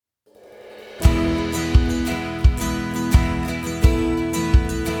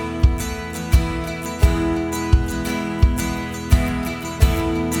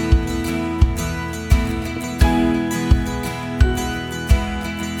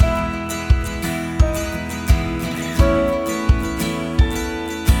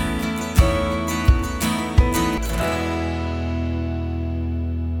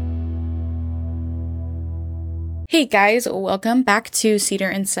Hey guys, welcome back to Cedar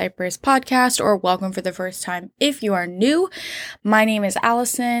and Cypress podcast, or welcome for the first time if you are new. My name is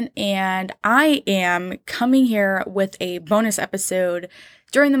Allison, and I am coming here with a bonus episode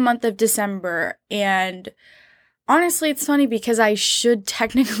during the month of December. And honestly, it's funny because I should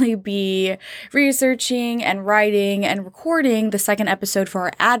technically be researching and writing and recording the second episode for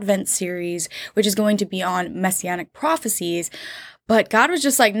our Advent series, which is going to be on Messianic prophecies. But God was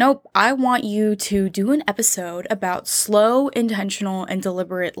just like, nope, I want you to do an episode about slow, intentional, and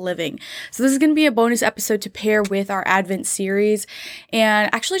deliberate living. So this is going to be a bonus episode to pair with our Advent series,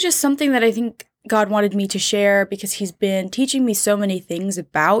 and actually just something that I think God wanted me to share because he's been teaching me so many things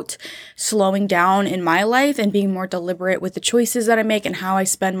about slowing down in my life and being more deliberate with the choices that I make and how I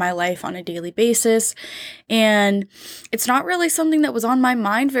spend my life on a daily basis. And it's not really something that was on my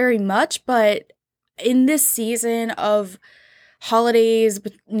mind very much, but in this season of holidays,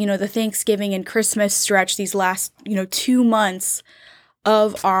 the Thanksgiving and Christmas stretch, these last, 2 months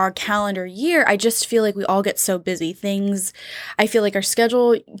of our calendar year, I just feel like we all get so busy. I feel like our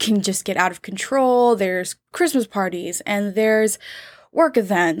schedule can just get out of control. There's Christmas parties and there's work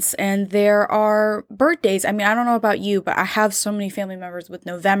events and there are birthdays. I mean, I don't know about you, but I have so many family members with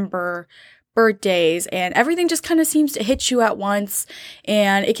November birthdays, and everything just kind of seems to hit you at once,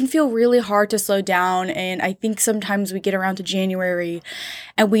 and it can feel really hard to slow down. And I think sometimes we get around to January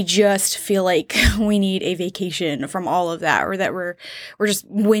and we just feel like we need a vacation from all of that, or that we're just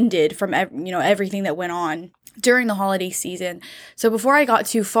winded from everything that went on during the holiday season. So before I got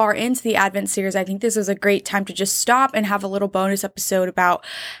too far into the Advent series, I think this is a great time to just stop and have a little bonus episode about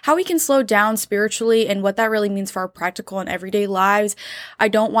how we can slow down spiritually and what that really means for our practical and everyday lives. I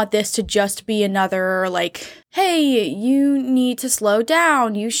don't want this to just be another hey, you need to slow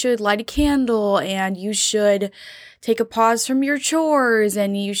down. You should light a candle and you should take a pause from your chores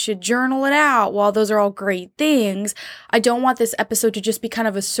and you should journal it out. While those are all great things, I don't want this episode to just be kind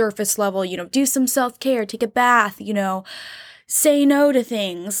of a surface level, do some self-care, take a bath, say no to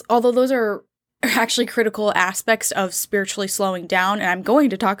things. Although those are actually critical aspects of spiritually slowing down, and I'm going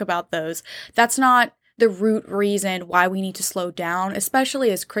to talk about those. That's not the root reason why we need to slow down, especially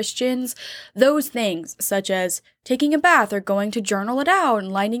as Christians. Those things, such as taking a bath or going to journal it out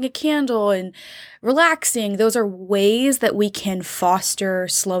and lighting a candle and relaxing, those are ways that we can foster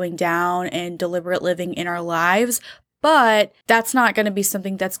slowing down and deliberate living in our lives. But that's not going to be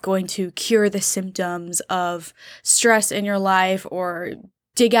something that's going to cure the symptoms of stress in your life or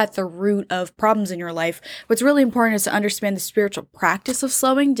dig at the root of problems in your life. What's really important is to understand the spiritual practice of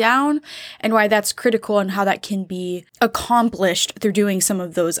slowing down and why that's critical and how that can be accomplished through doing some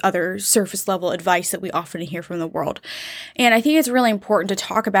of those other surface level advice that we often hear from the world. And I think it's really important to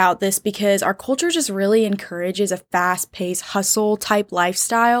talk about this because our culture just really encourages a fast-paced hustle type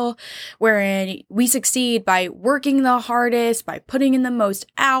lifestyle wherein we succeed by working the hardest, by putting in the most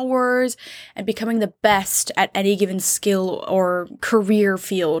hours and becoming the best at any given skill or career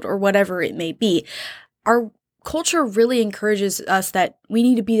field or whatever it may be. Our culture really encourages us that we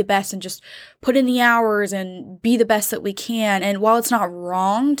need to be the best and just put in the hours and be the best that we can. And while it's not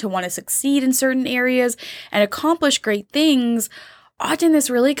wrong to want to succeed in certain areas and accomplish great things, often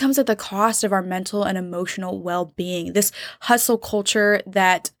this really comes at the cost of our mental and emotional well-being. This hustle culture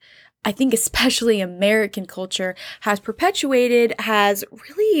that I think especially American culture has perpetuated has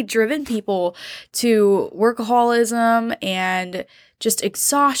really driven people to workaholism and just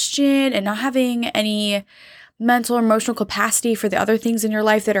exhaustion and not having any mental or emotional capacity for the other things in your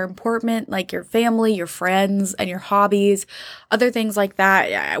life that are important, like your family, your friends, and your hobbies, other things like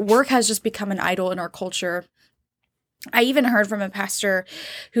that. Work has just become an idol in our culture. I even heard from a pastor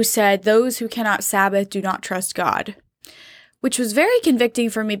who said, "Those who cannot Sabbath do not trust God," which was very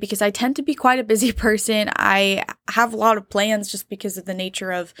convicting for me because I tend to be quite a busy person. I have a lot of plans just because of the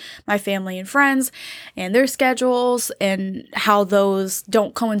nature of my family and friends and their schedules and how those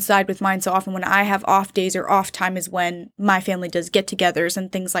don't coincide with mine so often. When I have off days or off time is when my family does get-togethers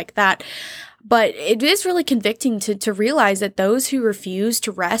and things like that. But it is really convicting to realize that those who refuse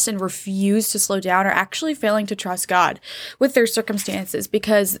to rest and refuse to slow down are actually failing to trust God with their circumstances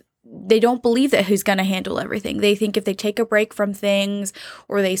because they don't believe that he's going to handle everything. They think if they take a break from things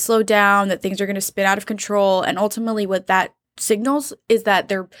or they slow down, that things are going to spin out of control. And ultimately what that signals is that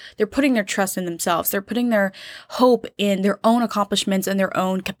they're putting their trust in themselves. They're putting their hope in their own accomplishments and their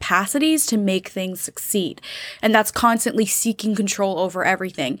own capacities to make things succeed. And that's constantly seeking control over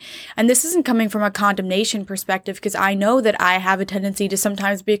everything. And this isn't coming from a condemnation perspective because I know that I have a tendency to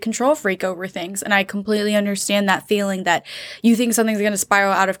sometimes be a control freak over things. And I completely understand that feeling that you think something's going to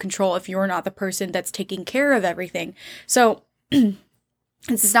spiral out of control if you're not the person that's taking care of everything. So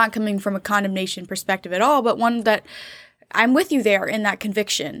This is not coming from a condemnation perspective at all, but one that I'm with you there in that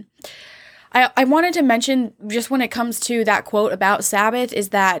conviction. I wanted to mention, just when it comes to that quote about Sabbath, is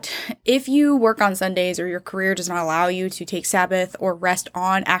that if you work on Sundays or your career does not allow you to take Sabbath or rest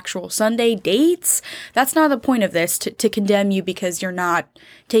on actual Sunday dates, that's not the point of this, to condemn you because you're not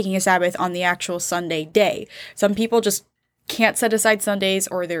taking a Sabbath on the actual Sunday day. Some people just can't set aside Sundays,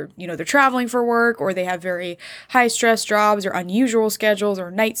 or they're traveling for work, or they have very high stress jobs or unusual schedules or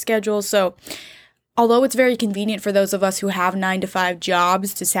night schedules. So although it's very convenient for those of us who have 9-to-5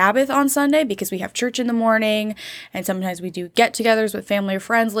 jobs to Sabbath on Sunday because we have church in the morning and sometimes we do get-togethers with family or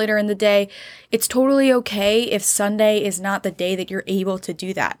friends later in the day, it's totally okay if Sunday is not the day that you're able to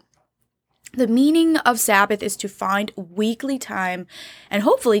do that. The meaning of Sabbath is to find weekly time and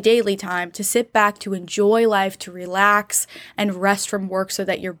hopefully daily time to sit back, to enjoy life, to relax and rest from work so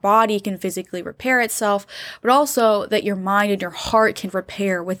that your body can physically repair itself, but also that your mind and your heart can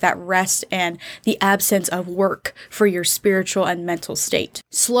repair with that rest and the absence of work for your spiritual and mental state.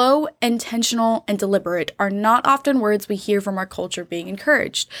 Slow, intentional, and deliberate are not often words we hear from our culture being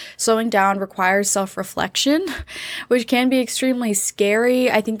encouraged. Slowing down requires self-reflection, which can be extremely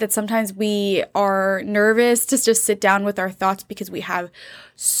scary. I think that sometimes we are nervous to just sit down with our thoughts because we have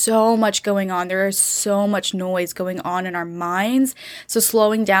so much going on. There is so much noise going on in our minds. So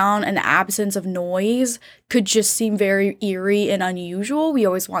slowing down and the absence of noise could just seem very eerie and unusual. We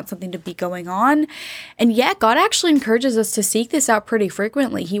always want something to be going on. And yet God actually encourages us to seek this out pretty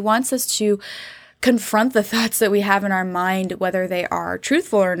frequently. He wants us to confront the thoughts that we have in our mind, whether they are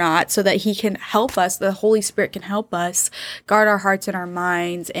truthful or not, so that He can help us, the Holy Spirit can help us guard our hearts and our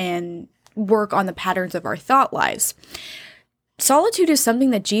minds and work on the patterns of our thought lives. Solitude is something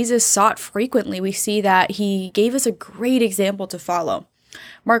that Jesus sought frequently. We see that He gave us a great example to follow.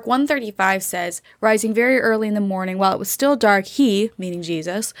 Mark 1:35 says, "Rising very early in the morning, while it was still dark, He," meaning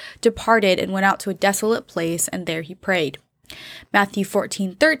Jesus, "departed and went out to a desolate place, and there He prayed." Matthew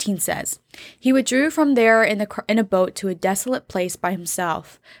 14:13 says, "He withdrew from there in a boat to a desolate place by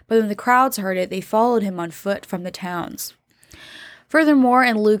Himself. But when the crowds heard it, they followed Him on foot from the towns." Furthermore,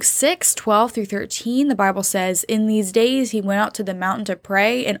 in Luke 6:12-13, the Bible says, "In these days He went out to the mountain to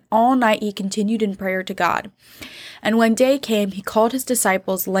pray, and all night He continued in prayer to God. And when day came, He called His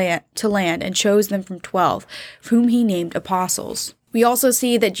disciples to land and chose them from 12, whom He named apostles." We also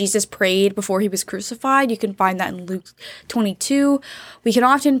see that Jesus prayed before He was crucified. You can find that in Luke 22. We can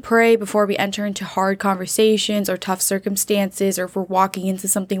often pray before we enter into hard conversations or tough circumstances, or if we're walking into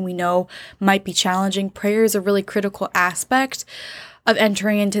something we know might be challenging. Prayer is a really critical aspect of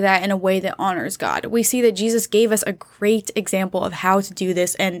entering into that in a way that honors God. We see that Jesus gave us a great example of how to do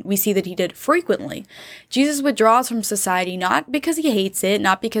this, and we see that He did frequently. Jesus withdraws from society not because He hates it,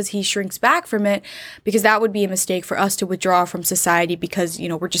 not because He shrinks back from it, because that would be a mistake for us to withdraw from society because,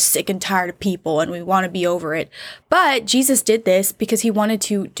 we're just sick and tired of people and we want to be over it. But Jesus did this because He wanted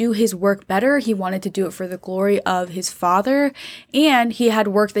to do His work better. He wanted to do it for the glory of His Father, and He had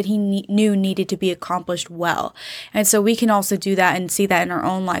work that He knew needed to be accomplished well. And so we can also do that and see that in our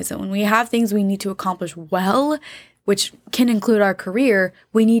own lives, that when we have things we need to accomplish well, which can include our career,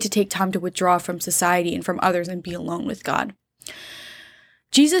 we need to take time to withdraw from society and from others and be alone with God.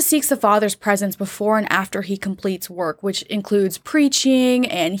 Jesus seeks the Father's presence before and after He completes work, which includes preaching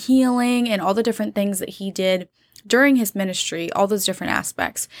and healing and all the different things that He did during His ministry, all those different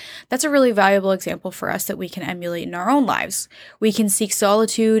aspects. That's a really valuable example for us that we can emulate in our own lives. We can seek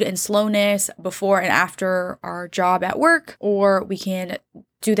solitude and slowness before and after our job at work, or we can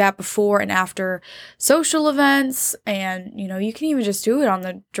do that before and after social events, and you can even just do it on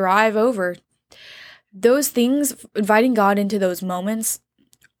the drive over. Those things, inviting God into those moments,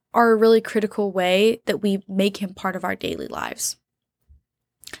 are a really critical way that we make Him part of our daily lives.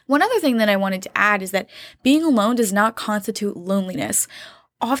 One other thing that I wanted to add is that being alone does not constitute loneliness.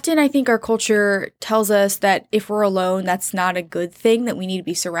 Often I think our culture tells us that if we're alone, that's not a good thing, that we need to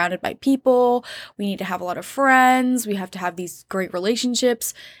be surrounded by people, we need to have a lot of friends, we have to have these great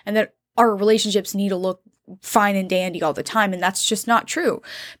relationships, and that our relationships need to look fine and dandy all the time, and that's just not true.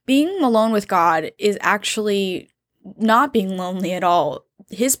 Being alone with God is actually not being lonely at all.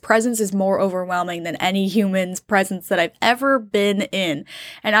 His presence is more overwhelming than any human's presence that I've ever been in.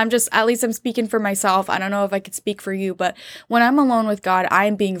 And at least I'm speaking for myself. I don't know if I could speak for you, but when I'm alone with God, I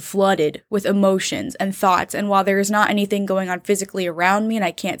am being flooded with emotions and thoughts. And while there is not anything going on physically around me and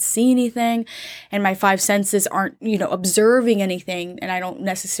I can't see anything and my five senses aren't, observing anything, and I don't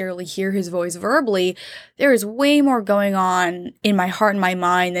necessarily hear His voice verbally, there is way more going on in my heart and my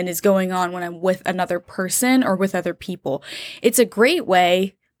mind than is going on when I'm with another person or with other people. It's a great way,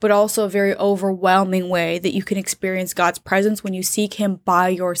 but also a very overwhelming way that you can experience God's presence when you seek Him by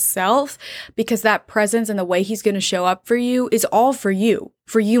yourself, because that presence and the way He's going to show up for you is all for you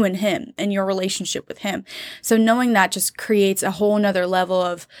and Him and your relationship with Him. So knowing that just creates a whole nother level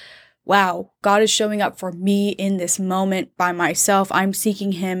of, wow, God is showing up for me in this moment by myself. I'm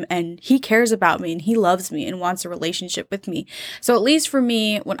seeking Him and He cares about me and He loves me and wants a relationship with me. So at least for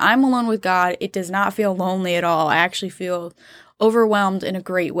me, when I'm alone with God, it does not feel lonely at all. I actually feel overwhelmed in a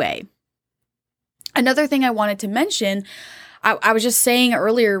great way. Another thing I wanted to mention, I was just saying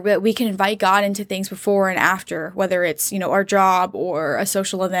earlier that we can invite God into things before and after, whether it's, our job or a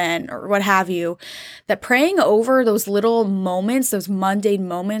social event or what have you, that praying over those little moments, those mundane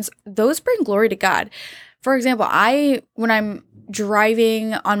moments, those bring glory to God. For example, when I'm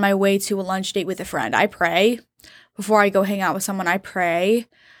driving on my way to a lunch date with a friend, I pray. Before I go hang out with someone, I pray.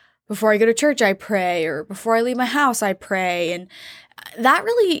 Before I go to church, I pray, or before I leave my house, I pray. And that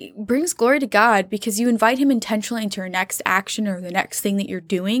really brings glory to God because you invite Him intentionally into your next action or the next thing that you're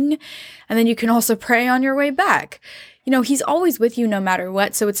doing. And then you can also pray on your way back. He's always with you no matter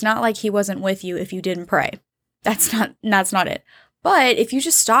what. So it's not like He wasn't with you if you didn't pray. That's not it. But if you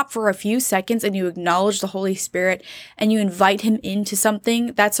just stop for a few seconds and you acknowledge the Holy Spirit and you invite Him into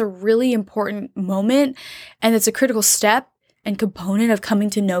something, that's a really important moment. And it's a critical step and component of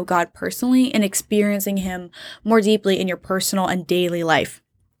coming to know God personally and experiencing Him more deeply in your personal and daily life.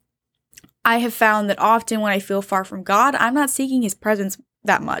 I have found that often when I feel far from God, I'm not seeking His presence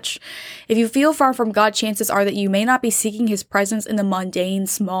that much. If you feel far from God, chances are that you may not be seeking His presence in the mundane,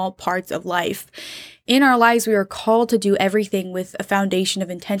 small parts of life. In our lives, we are called to do everything with a foundation of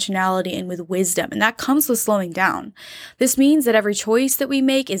intentionality and with wisdom, and that comes with slowing down. This means that every choice that we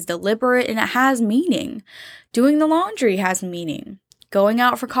make is deliberate and it has meaning. Doing the laundry has meaning. Going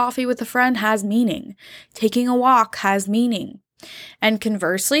out for coffee with a friend has meaning. Taking a walk has meaning. And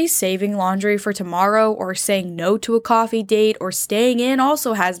conversely, saving laundry for tomorrow or saying no to a coffee date or staying in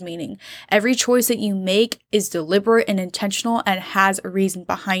also has meaning. Every choice that you make is deliberate and intentional and has a reason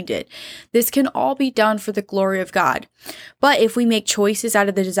behind it. This can all be done for the glory of God. But if we make choices out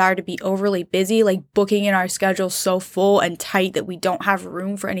of the desire to be overly busy, like booking in our schedule so full and tight that we don't have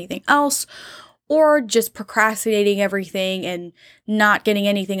room for anything else, or just procrastinating everything and not getting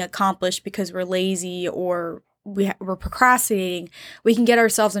anything accomplished because we're lazy or we're procrastinating, we can get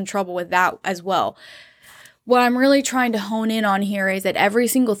ourselves in trouble with that as well. What I'm really trying to hone in on here is that every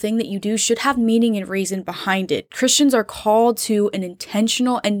single thing that you do should have meaning and reason behind it. Christians are called to an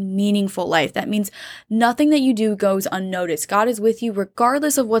intentional and meaningful life. That means nothing that you do goes unnoticed. God is with you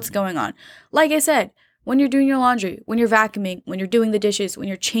regardless of what's going on. Like I said, when you're doing your laundry, when you're vacuuming, when you're doing the dishes, when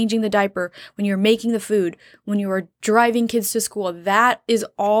you're changing the diaper, when you're making the food, when you are driving kids to school, that is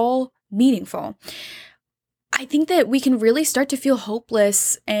all meaningful. I think that we can really start to feel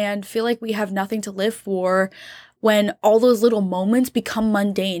hopeless and feel like we have nothing to live for when all those little moments become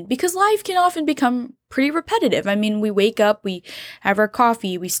mundane, because life can often become pretty repetitive. I mean, we wake up, we have our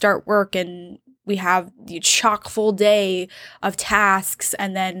coffee, we start work, and we have the chock full day of tasks,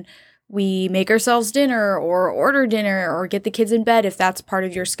 and then we make ourselves dinner or order dinner or get the kids in bed if that's part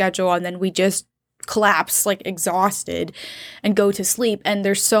of your schedule, and then we just collapse like exhausted and go to sleep. And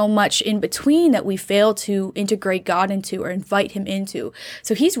there's so much in between that we fail to integrate God into or invite Him into.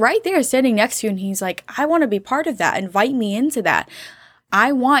 So He's right there standing next to you and He's like, I want to be part of that. Invite me into that.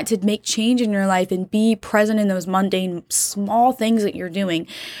 I want to make change in your life and be present in those mundane, small things that you're doing.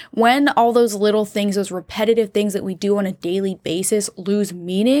 When all those little things, those repetitive things that we do on a daily basis lose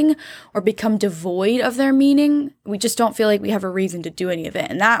meaning or become devoid of their meaning, we just don't feel like we have a reason to do any of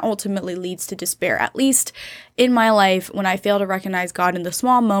it. And that ultimately leads to despair. At least in my life, when I fail to recognize God in the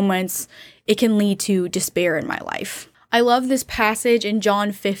small moments, it can lead to despair in my life. I love this passage in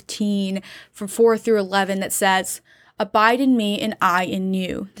John 15 from 4 through 11 that says, "Abide in me and I in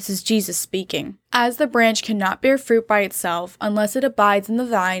you." This is Jesus speaking. "As the branch cannot bear fruit by itself unless it abides in the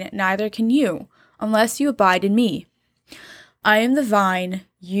vine, neither can you, unless you abide in me. I am the vine,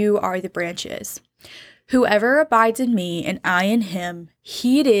 you are the branches. Whoever abides in me and I in him,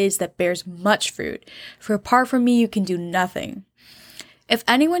 he it is that bears much fruit, for apart from me you can do nothing. If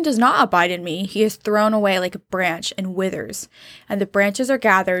anyone does not abide in me, he is thrown away like a branch and withers, and the branches are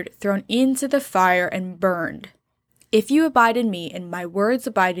gathered, thrown into the fire, and burned. If you abide in me and my words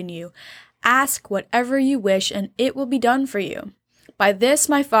abide in you, ask whatever you wish and it will be done for you. By this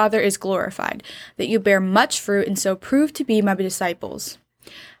my Father is glorified, that you bear much fruit and so prove to be my disciples.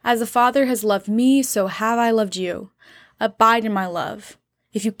 As the Father has loved me, so have I loved you. Abide in my love.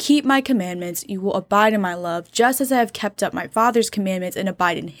 If you keep my commandments, you will abide in my love, just as I have kept up my Father's commandments and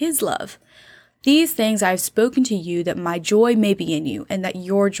abide in his love. These things I have spoken to you, that my joy may be in you, and that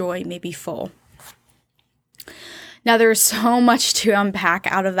your joy may be full. Now, there's so much to unpack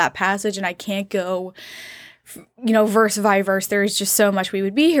out of that passage, and I can't go, verse by verse. There's just so much. We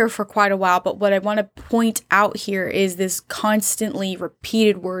would be here for quite a while, but what I want to point out here is this constantly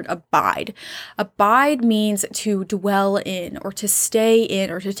repeated word, abide. Abide means to dwell in, or to stay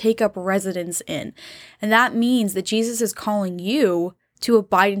in, or to take up residence in. And that means that Jesus is calling you to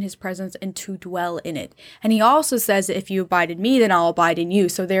abide in his presence and to dwell in it. And he also says that if you abide in me, then I'll abide in you.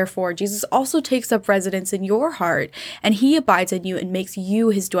 So therefore, Jesus also takes up residence in your heart, and he abides in you and makes you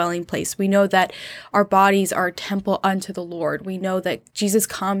his dwelling place. We know that our bodies are a temple unto the Lord. We know that Jesus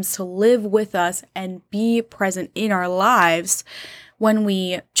comes to live with us and be present in our lives when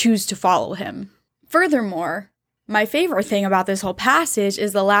we choose to follow him. Furthermore, my favorite thing about this whole passage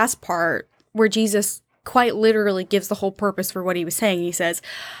is the last part where Jesus quite literally gives the whole purpose for what he was saying. He says,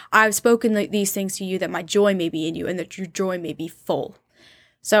 I've spoken these things to you that my joy may be in you and that your joy may be full.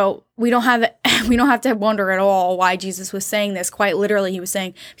 So we don't have to wonder at all why Jesus was saying this. Quite literally, he was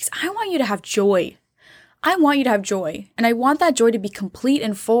saying, because I want you to have joy. I want you to have joy, and I want that joy to be complete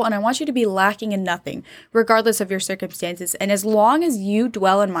and full, and I want you to be lacking in nothing, regardless of your circumstances. And as long as you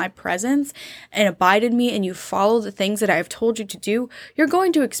dwell in my presence and abide in me and you follow the things that I have told you to do, you're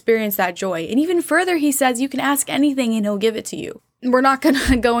going to experience that joy. And even further, he says you can ask anything and he'll give it to you. We're not going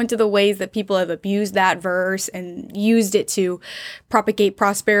to go into the ways that people have abused that verse and used it to propagate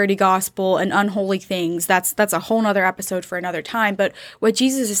prosperity gospel and unholy things. That's a whole nother episode for another time. But what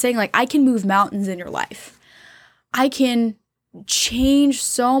Jesus is saying, I can move mountains in your life. I can change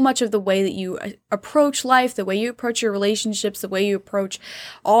so much of the way that you approach life, the way you approach your relationships, the way you approach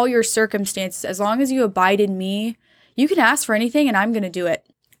all your circumstances. As long as you abide in me, you can ask for anything and I'm going to do it.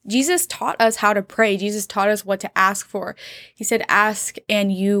 Jesus taught us how to pray. Jesus taught us what to ask for. He said, ask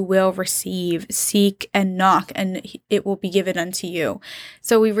and you will receive, seek and knock, and it will be given unto you.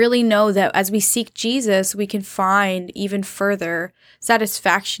 So we really know that as we seek Jesus, we can find even further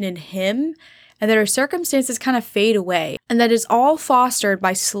satisfaction in him, and that our circumstances kind of fade away. And that is all fostered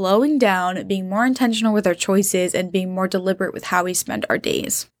by slowing down, being more intentional with our choices, and being more deliberate with how we spend our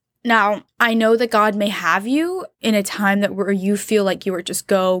days. Now, I know that God may have you in a time where you feel like you are just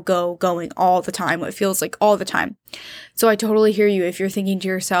going all the time, what it feels like all the time. So I totally hear you if you're thinking to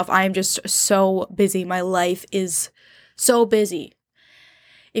yourself, I am just so busy. My life is so busy.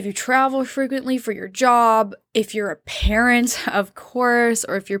 If you travel frequently for your job, if you're a parent, of course,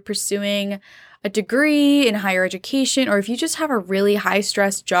 or if you're pursuing a degree in higher education, or if you just have a really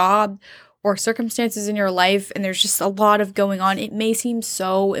high-stress job or circumstances in your life and there's just a lot of going on, it may seem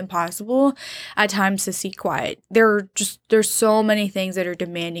so impossible at times to seek quiet. There's so many things that are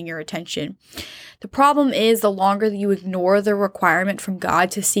demanding your attention. The problem is the longer that you ignore the requirement from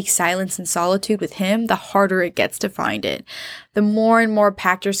God to seek silence and solitude with him, the harder it gets to find it. The more and more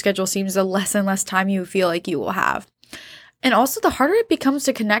packed your schedule seems, the less and less time you feel like you will have. And also the harder it becomes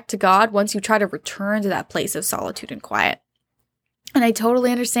to connect to God once you try to return to that place of solitude and quiet. And I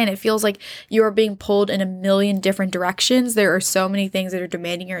totally understand. It feels like you are being pulled in a million different directions. There are so many things that are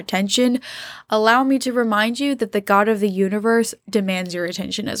demanding your attention. Allow me to remind you that the God of the universe demands your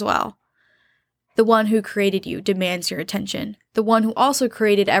attention as well. The one who created you demands your attention. The one who also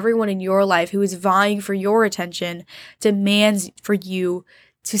created everyone in your life who is vying for your attention demands for you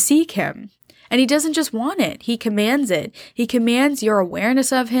to seek him. And he doesn't just want it, he commands it. He commands your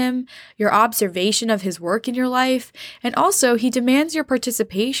awareness of him, your observation of his work in your life, and also he demands your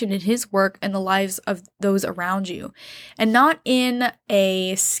participation in his work and the lives of those around you. And not in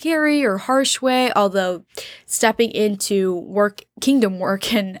a scary or harsh way, although stepping into kingdom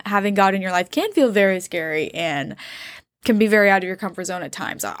work and having God in your life can feel very scary and can be very out of your comfort zone at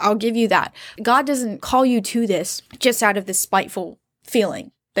times. I'll give you that. God doesn't call you to this just out of this spiteful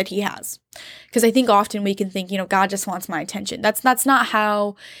feeling that he has. Because I think often we can think, God just wants my attention. That's not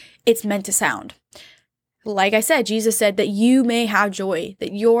how it's meant to sound. Like I said, Jesus said that you may have joy,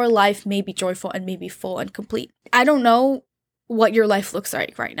 that your life may be joyful and may be full and complete. I don't know what your life looks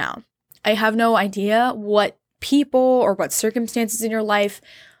like right now. I have no idea what people or what circumstances in your life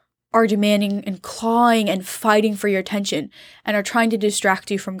are demanding and clawing and fighting for your attention and are trying to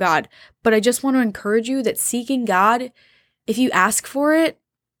distract you from God. But I just want to encourage you that seeking God, if you ask for it,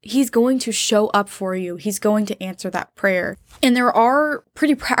 he's going to show up for you. He's going to answer that prayer. And there are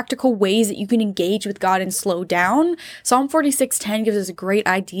pretty practical ways that you can engage with God and slow down. Psalm 46:10 gives us a great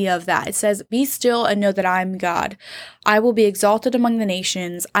idea of that. It says, "Be still and know that I am God. I will be exalted among the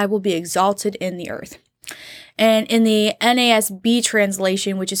nations. I will be exalted in the earth." And in the NASB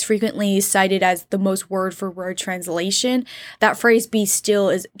translation, which is frequently cited as the most word for word translation, that phrase be still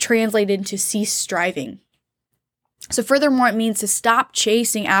is translated into cease striving. So furthermore, it means to stop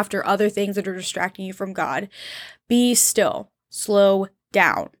chasing after other things that are distracting you from God. Be still. Slow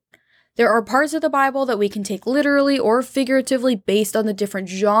down. There are parts of the Bible that we can take literally or figuratively based on the different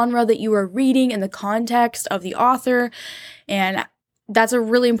genre that you are reading and the context of the author. And that's a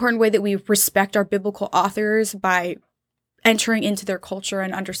really important way that we respect our biblical authors by entering into their culture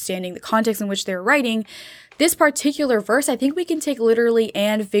and understanding the context in which they're writing. This particular verse, I think we can take literally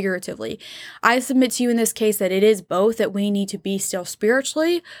and figuratively. I submit to you in this case that it is both, that we need to be still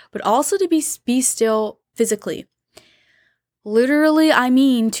spiritually, but also to be still physically. Literally, I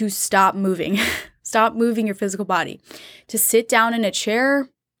mean to stop moving. Stop moving your physical body. To sit down in a chair,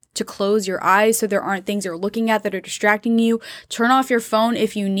 to close your eyes so there aren't things you're looking at that are distracting you. Turn off your phone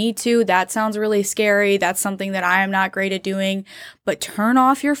if you need to. That sounds really scary. That's something that I am not great at doing. But turn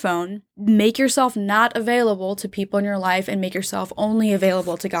off your phone. Make yourself not available to people in your life and make yourself only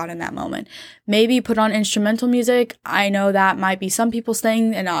available to God in that moment. Maybe put on instrumental music. I know that might be some people's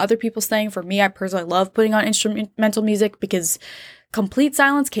thing and other people's thing. For me, I personally love putting on instrumental music because complete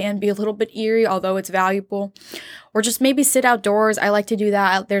silence can be a little bit eerie, although it's valuable. Or just maybe sit outdoors. I like to do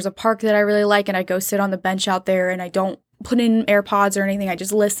that. There's a park that I really like, and I go sit on the bench out there, and I don't put in AirPods or anything. I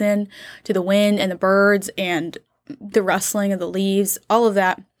just listen to the wind and the birds and the rustling of the leaves, all of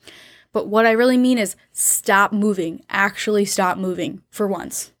that. But what I really mean is stop moving. Actually stop moving for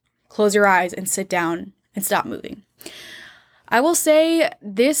once. Close your eyes and sit down and stop moving. I will say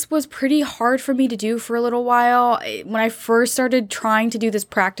this was pretty hard for me to do for a little while. When I first started trying to do this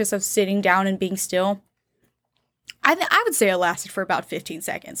practice of sitting down and being still, I would say it lasted for about 15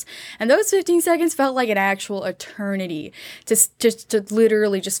 seconds. And those 15 seconds felt like an actual eternity to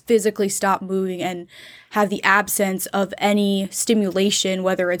literally just physically stop moving and have the absence of any stimulation,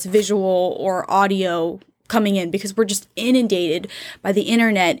 whether it's visual or audio, coming in, because we're just inundated by the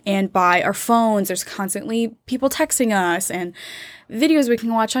internet and by our phones. There's constantly people texting us and videos we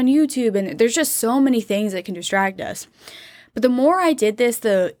can watch on YouTube, and there's just so many things that can distract us. But the more I did this,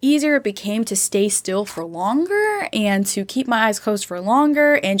 the easier it became to stay still for longer and to keep my eyes closed for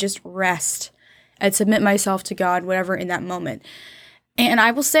longer and just rest and submit myself to God, whatever in that moment. And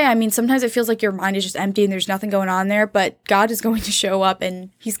I will say, sometimes it feels like your mind is just empty and there's nothing going on there, but God is going to show up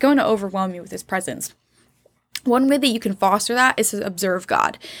and He's going to overwhelm you with His presence. One way that you can foster that is to observe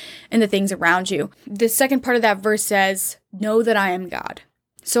God and the things around you. The second part of that verse says, know that I am God.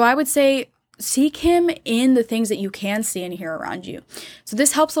 So I would say, seek Him in the things that you can see and hear around you. So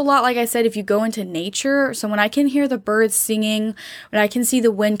this helps a lot, like I said, if you go into nature. So when I can hear the birds singing, when I can see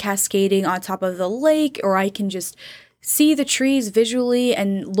the wind cascading on top of the lake, or I can just see the trees visually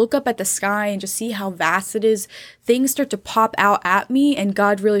and look up at the sky and just see how vast it is, things start to pop out at me and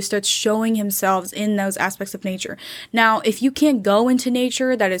God really starts showing Himself in those aspects of nature. Now, if you can't go into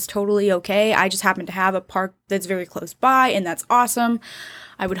nature, that is totally okay. I just happen to have a park that's very close by and that's awesome.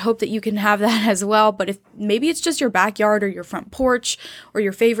 I would hope that you can have that as well, but if maybe it's just your backyard or your front porch or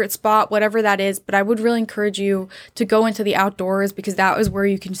your favorite spot, whatever that is, but I would really encourage you to go into the outdoors because that is where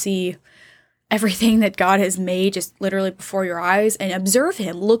you can see everything that God has made just literally before your eyes and observe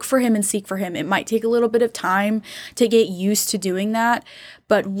Him, look for Him and seek for Him. It might take a little bit of time to get used to doing that.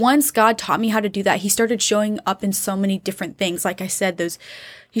 But once God taught me how to do that, He started showing up in so many different things. Like I said,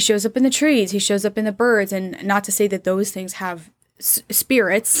 He shows up in the trees, He shows up in the birds, and not to say that those things have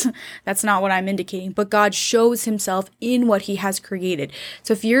spirits. That's not what I'm indicating, but God shows Himself in what He has created.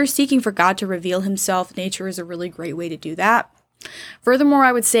 So if you're seeking for God to reveal Himself, nature is a really great way to do that. Furthermore,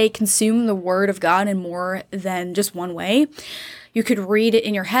 I would say consume the Word of God in more than just one way. You could read it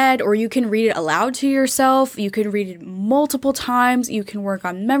in your head, or you can read it aloud to yourself. You can read it multiple times. You can work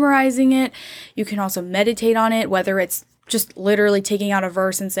on memorizing it. You can also meditate on it, whether it's just literally taking out a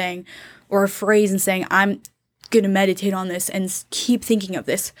verse and saying, or a phrase and saying, I'm going to meditate on this and keep thinking of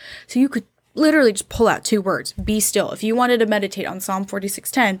this. So you could literally just pull out 2 words, be still. If you wanted to meditate on Psalm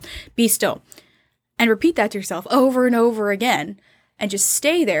 46:10, be still. And repeat that to yourself over and over again and just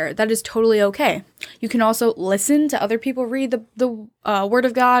stay there. That is totally okay. You can also listen to other people read the Word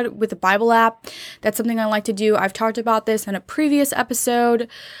of God with the Bible app. That's something I like to do. I've talked about this in a previous episode.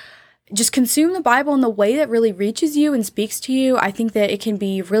 Just consume the Bible in the way that really reaches you and speaks to you. I think that it can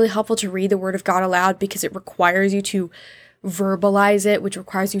be really helpful to read the Word of God aloud because it requires you to verbalize it, which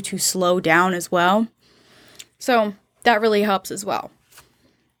requires you to slow down as well. So that really helps as well.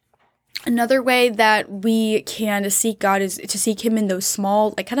 Another way that we can seek God is to seek Him in those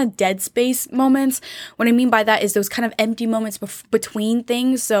small, like kind of dead space moments. What I mean by that is those kind of empty moments between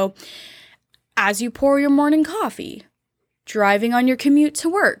things. So as you pour your morning coffee, driving on your commute to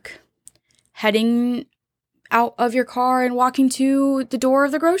work, heading out of your car and walking to the door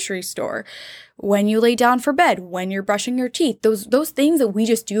of the grocery store, when you lay down for bed, when you're brushing your teeth, those things that we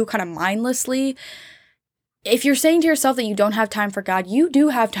just do kind of mindlessly. If you're saying to yourself that you don't have time for God, you do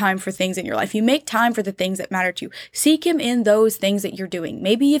have time for things in your life. You make time for the things that matter to you. Seek Him in those things that you're doing.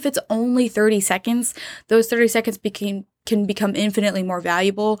 Maybe if it's only 30 seconds, those 30 seconds can become infinitely more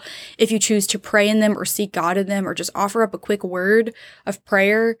valuable if you choose to pray in them or seek God in them or just offer up a quick word of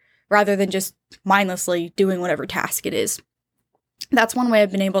prayer rather than just mindlessly doing whatever task it is. That's one way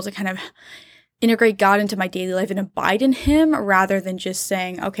I've been able to kind of integrate God into my daily life and abide in Him rather than just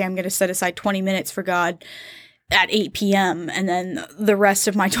saying, okay, I'm going to set aside 20 minutes for God at 8 p.m. and then the rest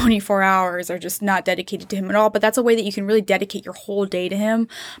of my 24 hours are just not dedicated to Him at all. But that's a way that you can really dedicate your whole day to Him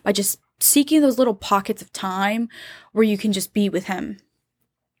by just seeking those little pockets of time where you can just be with Him.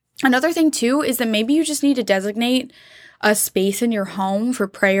 Another thing too is that maybe you just need to designate a space in your home for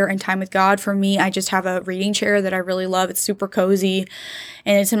prayer and time with God. For me, I just have a reading chair that I really love. It's super cozy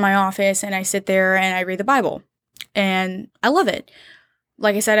and it's in my office and I sit there and I read the Bible and I love it.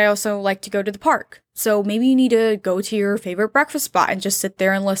 Like I said, I also like to go to the park. So maybe you need to go to your favorite breakfast spot and just sit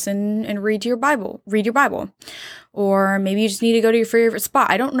there and listen and read your Bible. Or maybe you just need to go to your favorite spot.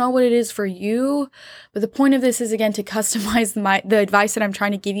 I don't know what it is for you, but the point of this is, again, to customize the advice that I'm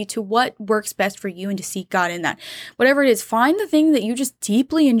trying to give you to what works best for you and to seek God in that. Whatever it is, find the thing that you just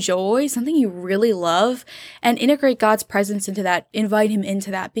deeply enjoy, something you really love, and integrate God's presence into that. Invite Him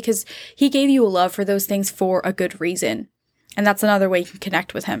into that because He gave you a love for those things for a good reason. And that's another way you can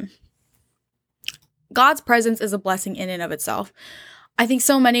connect with Him. God's presence is a blessing in and of itself. I think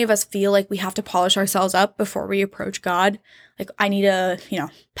so many of us feel like we have to polish ourselves up before we approach God. Like, I need to,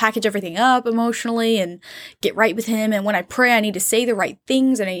 package everything up emotionally and get right with Him. And when I pray, I need to say the right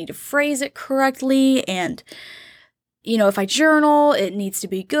things and I need to phrase it correctly. And, if I journal, it needs to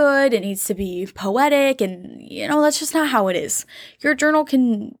be good. It needs to be poetic. And, that's just not how it is. Your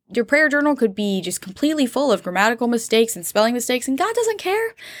prayer journal could be just completely full of grammatical mistakes and spelling mistakes. And God doesn't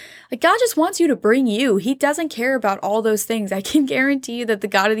care. Like, God just wants you to bring you. He doesn't care about all those things. I can guarantee you that the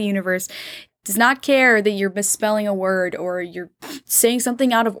God of the universe does not care that you're misspelling a word or you're saying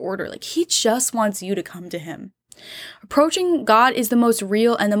something out of order. Like, He just wants you to come to Him. Approaching God is the most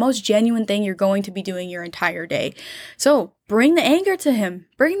real and the most genuine thing you're going to be doing your entire day. So bring the anger to Him.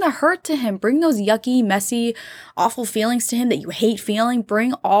 Bring the hurt to Him. Bring those yucky, messy, awful feelings to Him that you hate feeling.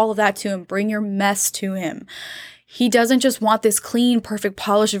 Bring all of that to Him. Bring your mess to Him. He doesn't just want this clean, perfect,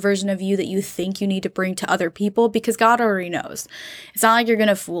 polished version of you that you think you need to bring to other people because God already knows. It's not like you're going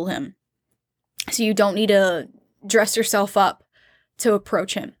to fool Him. So you don't need to dress yourself up to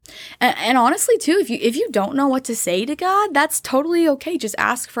approach Him. And honestly, too, if you don't know what to say to God, that's totally okay. Just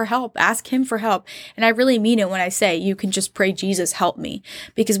ask for help. Ask Him for help. And I really mean it when I say you can just pray, Jesus, help me.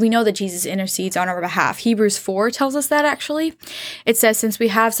 Because we know that Jesus intercedes on our behalf. Hebrews 4 tells us that, actually. It says, since we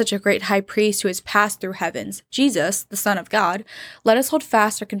have such a great high priest who has passed through heavens, Jesus, the Son of God, let us hold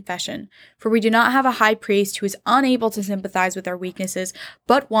fast our confession. For we do not have a high priest who is unable to sympathize with our weaknesses,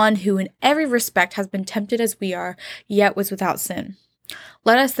 but one who in every respect has been tempted as we are, yet was without sin.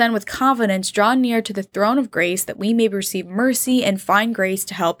 Let us then with confidence draw near to the throne of grace that we may receive mercy and find grace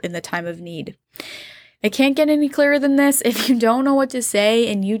to help in the time of need. It can't get any clearer than this. If you don't know what to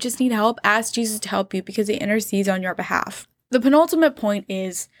say and you just need help, ask Jesus to help you because He intercedes on your behalf. The penultimate point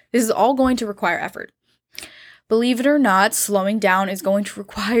is this is all going to require effort. Believe it or not, slowing down is going to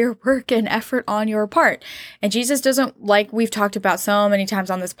require work and effort on your part. And Jesus doesn't, like we've talked about so many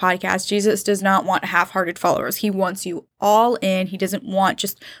times on this podcast, Jesus does not want half-hearted followers. He wants you all in. He doesn't want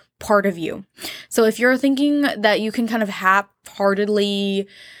just part of you. So if you're thinking that you can kind of half-heartedly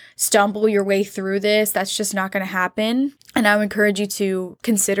stumble your way through this, that's just not going to happen. And I would encourage you to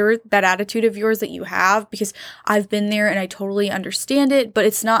consider that attitude of yours that you have, because I've been there and I totally understand it, but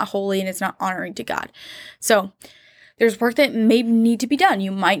it's not holy and it's not honoring to God. So there's work that may need to be done.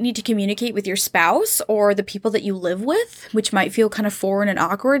 You might need to communicate with your spouse or the people that you live with, which might feel kind of foreign and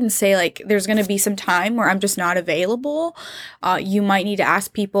awkward, and say, like, there's going to be some time where I'm just not available. You might need to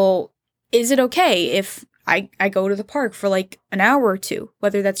ask people, is it okay if I go to the park for like an hour or two,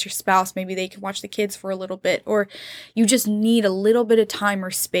 whether that's your spouse, maybe they can watch the kids for a little bit, or you just need a little bit of time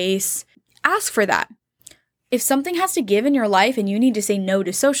or space. Ask for that. If something has to give in your life and you need to say no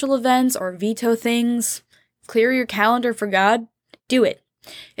to social events or veto things, clear your calendar for God, do it.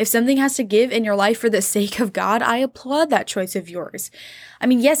 If something has to give in your life for the sake of God, I applaud that choice of yours. I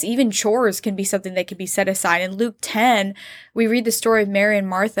mean, yes, even chores can be something that can be set aside. In Luke 10, we read the story of Mary and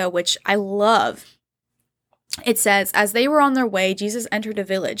Martha, which I love. It says, as they were on their way, Jesus entered a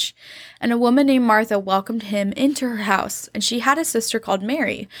village, and a woman named Martha welcomed him into her house, and she had a sister called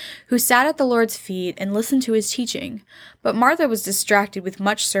Mary, who sat at the Lord's feet and listened to his teaching. But Martha was distracted with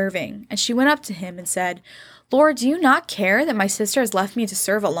much serving, and she went up to him and said, Lord, do you not care that my sister has left me to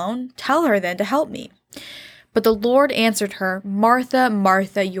serve alone? Tell her then to help me. But the Lord answered her, Martha,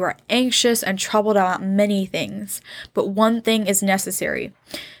 Martha, you are anxious and troubled about many things, but one thing is necessary.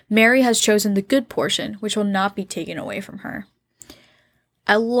 Mary has chosen the good portion, which will not be taken away from her.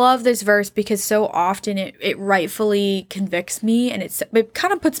 I love this verse because so often it rightfully convicts me, and it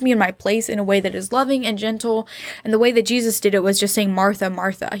kind of puts me in my place in a way that is loving and gentle. And the way that Jesus did it was just saying, Martha,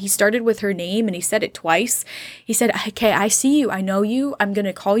 Martha. He started with her name and he said it twice. He said, okay, I see you. I know you. I'm going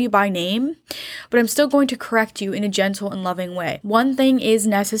to call you by name, but I'm still going to correct you in a gentle and loving way. One thing is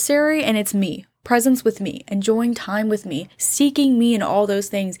necessary, and it's me. Presence with me, enjoying time with me, seeking me in all those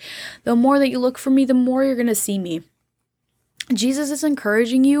things. The more that you look for me, the more you're going to see me. Jesus is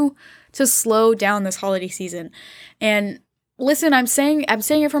encouraging you to slow down this holiday season. And listen, I'm saying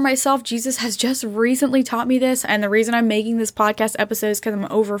it for myself. Jesus has just recently taught me this, and the reason I'm making this podcast episode is because I'm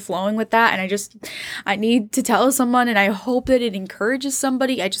overflowing with that, and I need to tell someone, and I hope that it encourages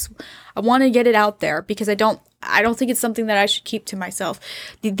somebody. I want to get it out there because I don't think it's something that I should keep to myself.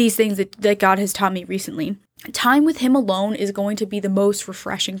 These things that God has taught me recently. Time with him alone is going to be the most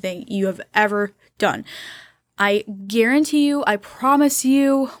refreshing thing you have ever done. I guarantee you, I promise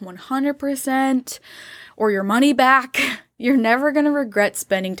you 100%, or your money back, you're never going to regret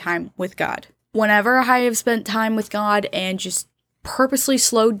spending time with God. Whenever I have spent time with God and just purposely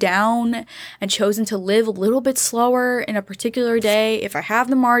slowed down and chosen to live a little bit slower in a particular day, if I have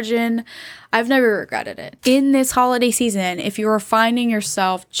the margin, I've never regretted it. In this holiday season, if you are finding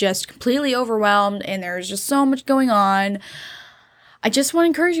yourself just completely overwhelmed and there's just so much going on, I just want to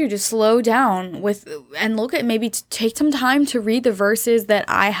encourage you to slow down and look at maybe to take some time to read the verses that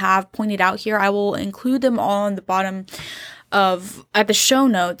I have pointed out here. I will include them all on the bottom at the show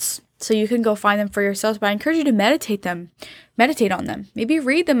notes, so you can go find them for yourselves. But I encourage you to meditate on them. Maybe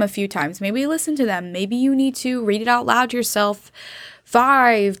read them a few times. Maybe listen to them. Maybe you need to read it out loud to yourself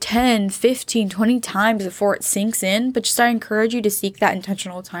 5, 10, 15, 20 times before it sinks in. But I encourage you to seek that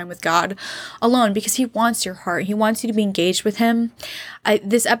intentional time with God alone, because he wants your heart. He wants you to be engaged with him.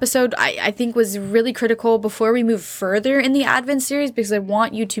 This episode, I think, was really critical before we move further in the Advent series, because I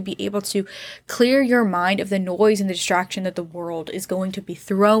want you to be able to clear your mind of the noise and the distraction that the world is going to be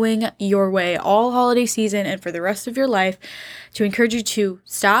throwing your way all holiday season and for the rest of your life, to encourage you to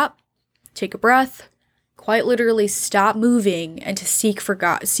stop, take a breath, quite literally stop moving, and to seek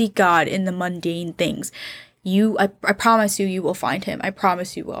God in the mundane things. I promise you will find him. I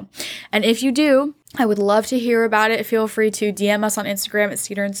promise you will. And if you do, I would love to hear about it. Feel free to DM us on Instagram at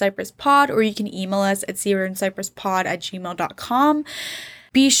Cedar and Cypress Pod, or you can email us at cedarandcypresspod@gmail.com.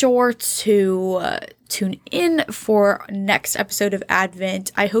 Be sure to tune in for next episode of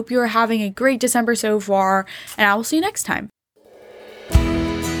Advent. I hope you are having a great December so far, and I will see you next time.